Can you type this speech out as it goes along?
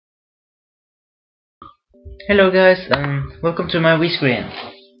Hello guys, welcome to my Wii screen.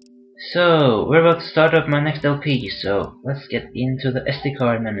 So, we're about to start up my next LP, so let's get into the SD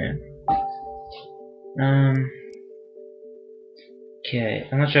card menu. Okay,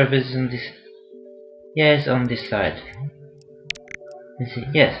 I'm not sure if it's on this. Yeah, it's on this side. Let's see.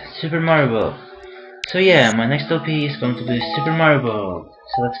 Yes, Super Mario World. So yeah, my next LP is going to be Super Mario World.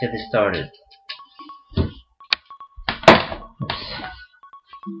 So let's get this started. Oops.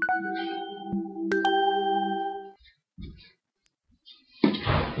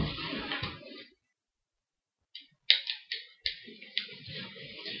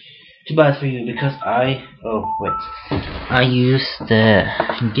 Too bad for you because I use the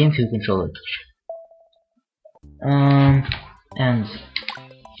GameCube controller. And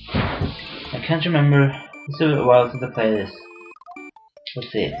I can't remember. It's a while since I played this.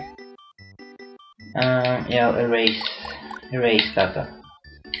 Let's see. Yeah, I'll erase data.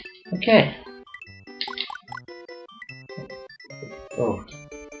 Okay. Oh.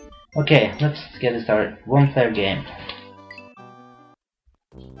 Okay, let's get it started. One player game.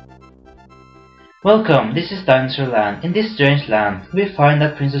 Welcome, this is Dinosaur Land. In this strange land, we find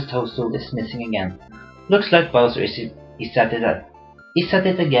that Princess Toadstool is missing again. Looks like Bowser is at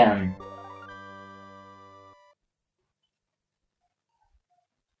it again.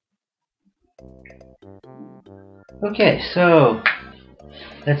 Okay, so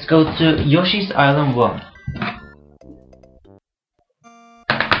let's go to Yoshi's Island 1.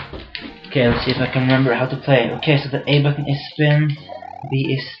 Okay, let's see if I can remember how to play. Okay, so the A button is spin,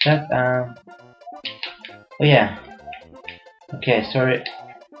 B is step, oh yeah. Okay, sorry.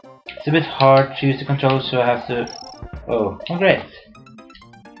 It's a bit hard to use the controller, so I have to... Oh great.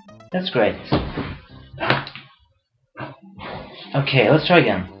 That's great. Okay, let's try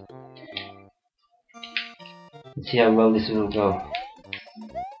again. Let's see how well this will go.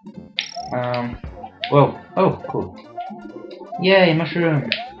 Whoa. Oh, cool. Yay, mushroom.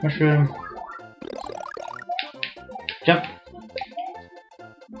 Mushroom. Jump.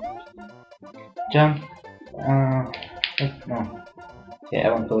 Jump. No. Okay, I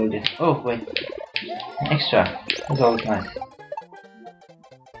won't go with this. Oh, wait. An extra. That's always nice.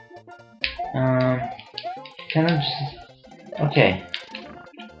 Can I just... Okay.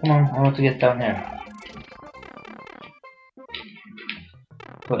 Come on, I want to get down here.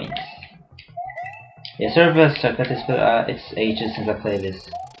 Points. Yeah, sorry if I suck at this, but it's ages since I played this.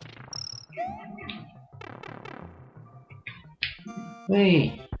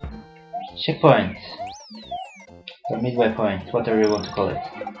 Wait. Checkpoint. Or midway point, whatever you want to call it.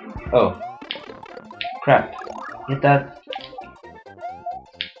 Oh. Crap. Get that.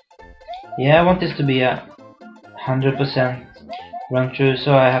 Yeah, I want this to be a 100% run through,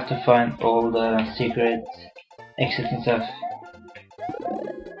 so I have to find all the secret exits and stuff.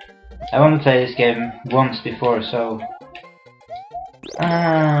 I want to play this game once before, so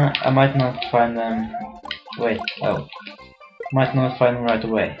I might not find them. Wait, oh, might not find them right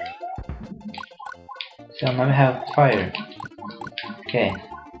away. So now we have fire. Okay.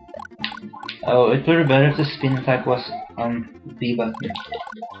 Oh, it would be better if the spin attack was on the B button.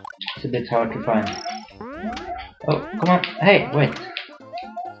 It's a bit hard to find. Oh, come on! Hey, wait!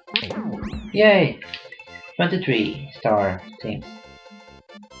 Yay! 23 star things.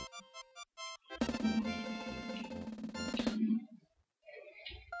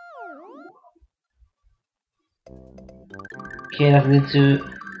 Okay, that leads to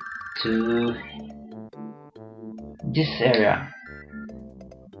this area.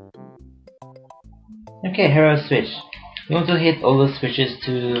 Okay, here are switch. You want to hit all the switches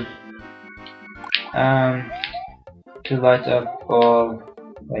to light up all.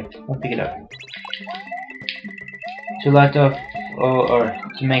 Wait, I'll pick it up. To light up all, or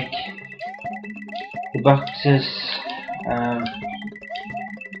to make the boxes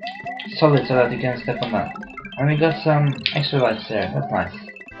solid so that you can step on them. And we got some extra lights there. That's nice.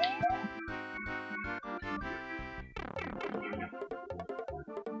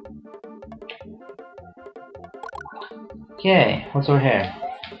 Okay, what's over here?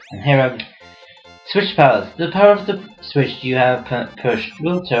 And here are switch powers. The power of the switch you have pushed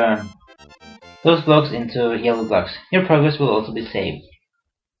will turn those blocks into yellow blocks. Your progress will also be saved.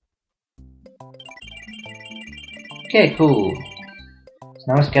 Okay, cool.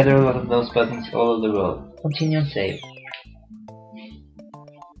 So now scatter a lot of those buttons all over the world. Continue and save.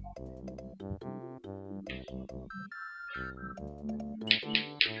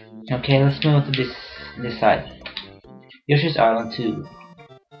 Okay, let's move to this side. Yoshi's Island 2.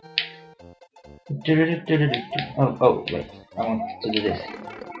 Oh, wait. I want to do this.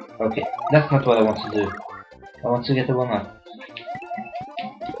 Okay, that's not what I want to do. I want to get the one up.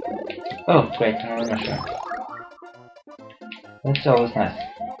 Oh, great, another mushroom. That's always nice.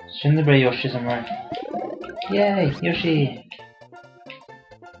 Shouldn't there be Yoshi somewhere? Yay, Yoshi!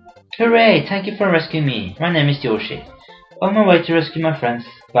 Hooray! Thank you for rescuing me. My name is Yoshi. On my way to rescue my friends,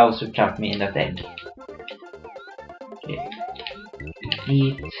 Bowser trapped me in that egg. Okay.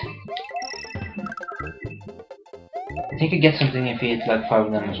 Eat. I think you get something if you eat like 5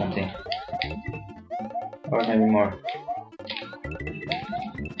 of them or something. Or maybe more.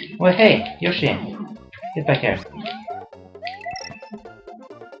 Well, hey, Yoshi! Get back here.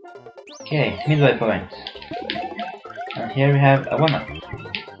 Okay, midway point. And here we have a 1-up.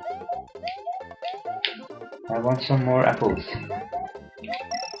 I want some more apples.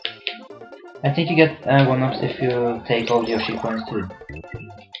 I think you get 1-ups if you take all the Yoshi coins too.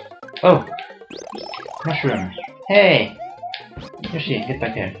 Oh! Mushroom! Hey! Yoshi, get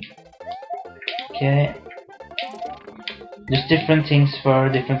back here. Okay. There's different things for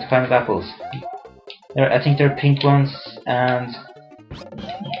different kind of apples. I think there are pink ones and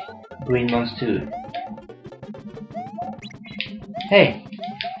green ones too. Hey!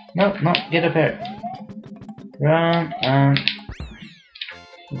 No, get up here. Run and...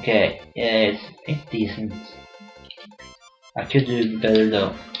 Okay, yeah, it's decent. I could do better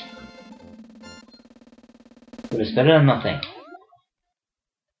though. But it's better than nothing.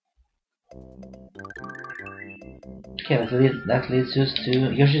 Okay, that leads us to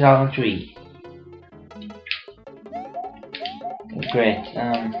Yoshi's Island 3. Great.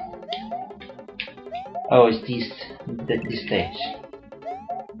 Oh, it's this stage.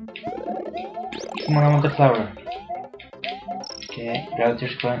 Come on, I want the flower. Okay,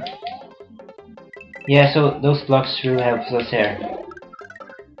 Gravitator's coin. Yeah, so those blocks really helps us here.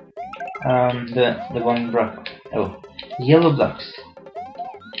 The one block. Oh, yellow blocks.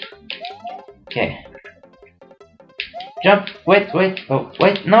 Okay. Jump! Wait! Oh,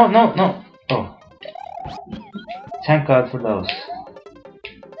 wait! No! Oh. Thank God for those.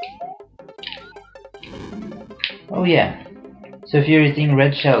 Oh yeah. So if you're eating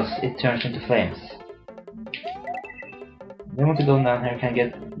red shells, it turns into flames. I want to go down here. Can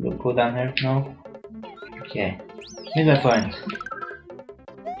I go down here? No? Okay. Midway point.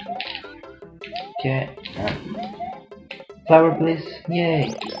 Okay. Flower please.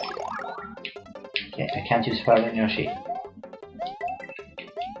 Yay! Okay, I can't use flower in Yoshi.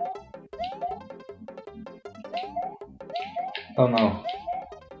 Oh no.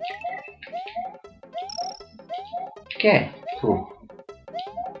 Okay, cool.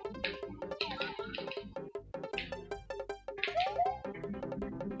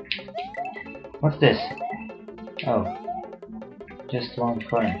 What's this? Oh, just one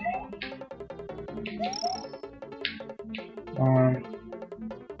coin.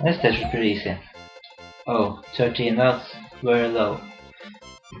 This stage was pretty easy. Oh, 13, that's very low.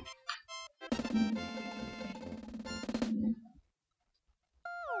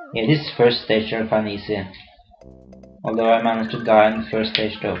 Yeah, this first stage are kinda easy. Although I managed to die in the first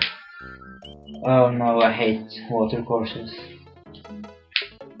stage though. Oh no, I hate water courses.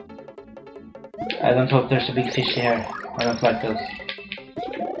 I don't hope there's a big fish here. I don't like those.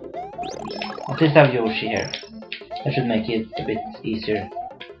 At least I have Yoshi here. That should make it a bit easier.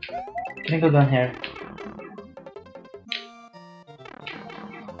 Can I go down here?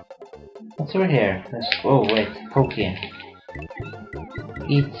 What's over here? Oh wait, Pokey.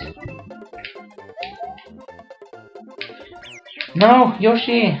 Eat. No,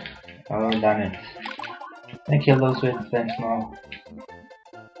 Yoshi! Oh damn it. Can I kill those with flames now?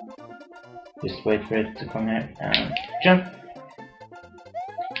 Just wait for it to come here and jump!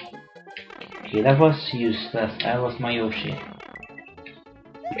 Okay, that was useless. I lost my Yoshi.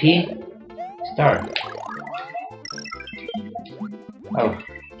 P. Star. Oh.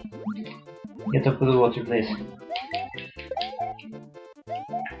 Get up to the water, please.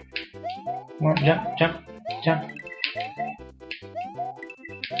 Come on, jump.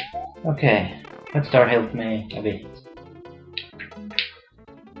 Okay, that star helped me a bit.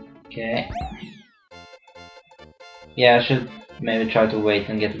 Okay. Yeah, I should maybe try to wait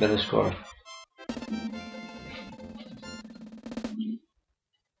and get a better score.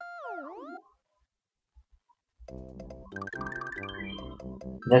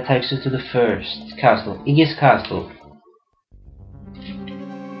 That takes us to the first castle, Iggy's Castle.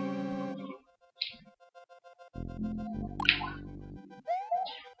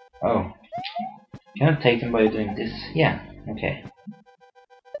 Oh. Can I take them by doing this? Yeah, okay.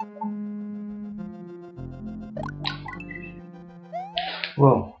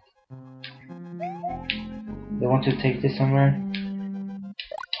 Whoa. They want to take this somewhere? I'm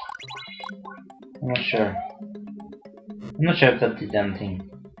not sure. I'm not sure if that did anything.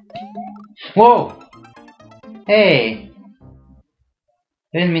 Whoa! Hey!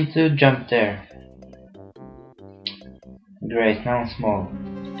 I didn't mean to jump there. Great, now I'm small.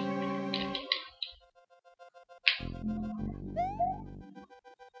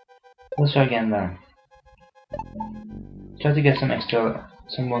 Let's try again then. Try to get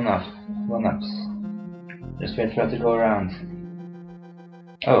some one-ups. Just wait for it to go around.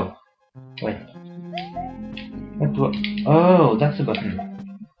 Oh, wait. What? Oh, that's a button.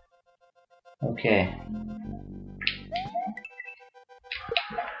 Okay.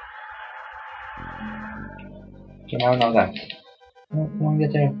 Okay, now I know that. Oh, come on,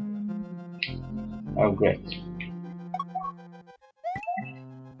 get there. Oh, great.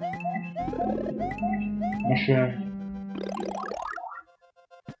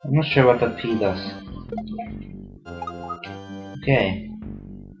 I'm not sure what that P does. Okay.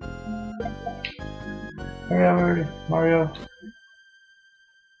 Hurry over, Mario.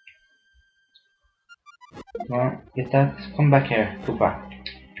 Come on, get that. Come back here, Koopa.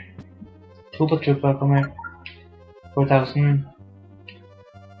 Koopa Troopa, come here. 4,000.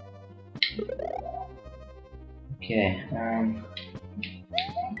 Okay,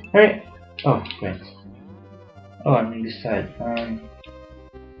 hurry! Oh, great. Oh, I'm on this side.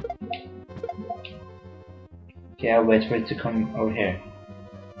 Okay, I'll wait for it to come over here.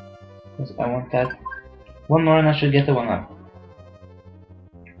 Because I want that. One more and I should get the 1-up.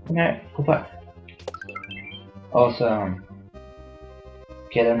 Come here, Koopa. Also,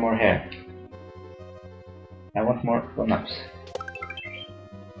 get more here. I want more 1-ups.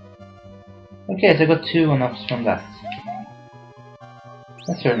 Okay, so I got 2 1-ups from that.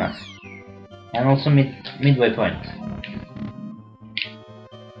 That's very nice. And also midway point.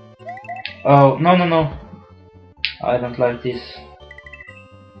 Oh, no. I don't like this.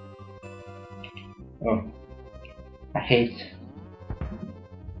 Oh. I hate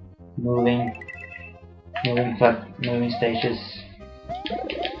moving stages.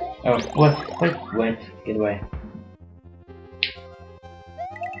 Oh, what? Wait, get away.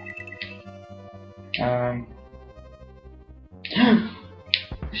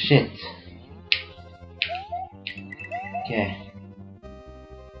 Shit. Okay.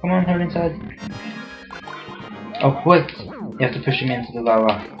 Come on, hurry inside. Oh, wait! You have to push him into the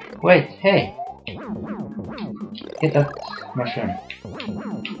lava. Wait, hey! Get that mushroom.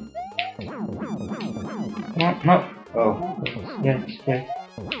 Come on, no! Oh, great.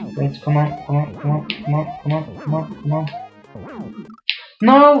 Wait, come on.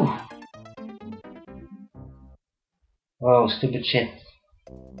 No! Oh, stupid shit.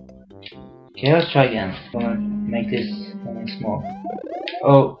 Okay, let's try again. Gonna make this small.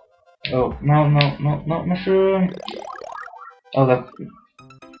 Oh, no, mushroom! Oh, that...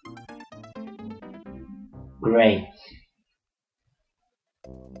 Great.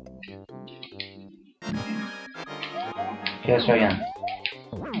 Okay, let's try again.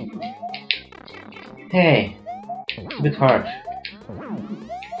 Hey! It's a bit hard.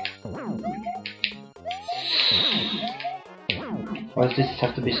 Why does this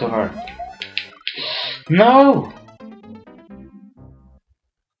have to be so hard? No!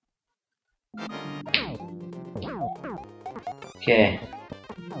 Okay.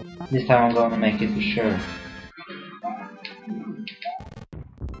 This time I'm gonna make it for sure.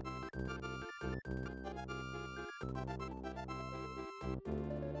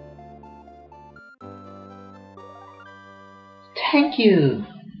 Thank you!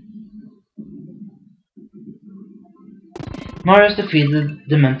 Mario's defeated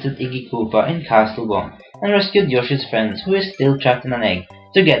demented Iggy Koopa in Castle 1 and rescued Yoshi's friends, who is still trapped in an egg.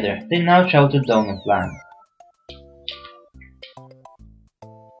 Together, they now travel to Donut Land.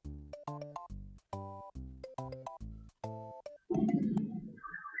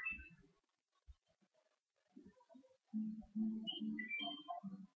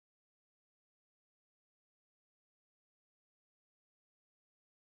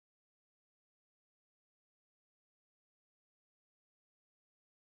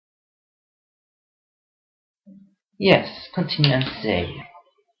 Yes, continue and save.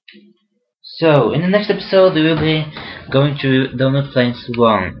 So, in the next episode we will be going to Donut Plains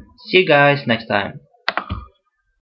 1. See you guys next time.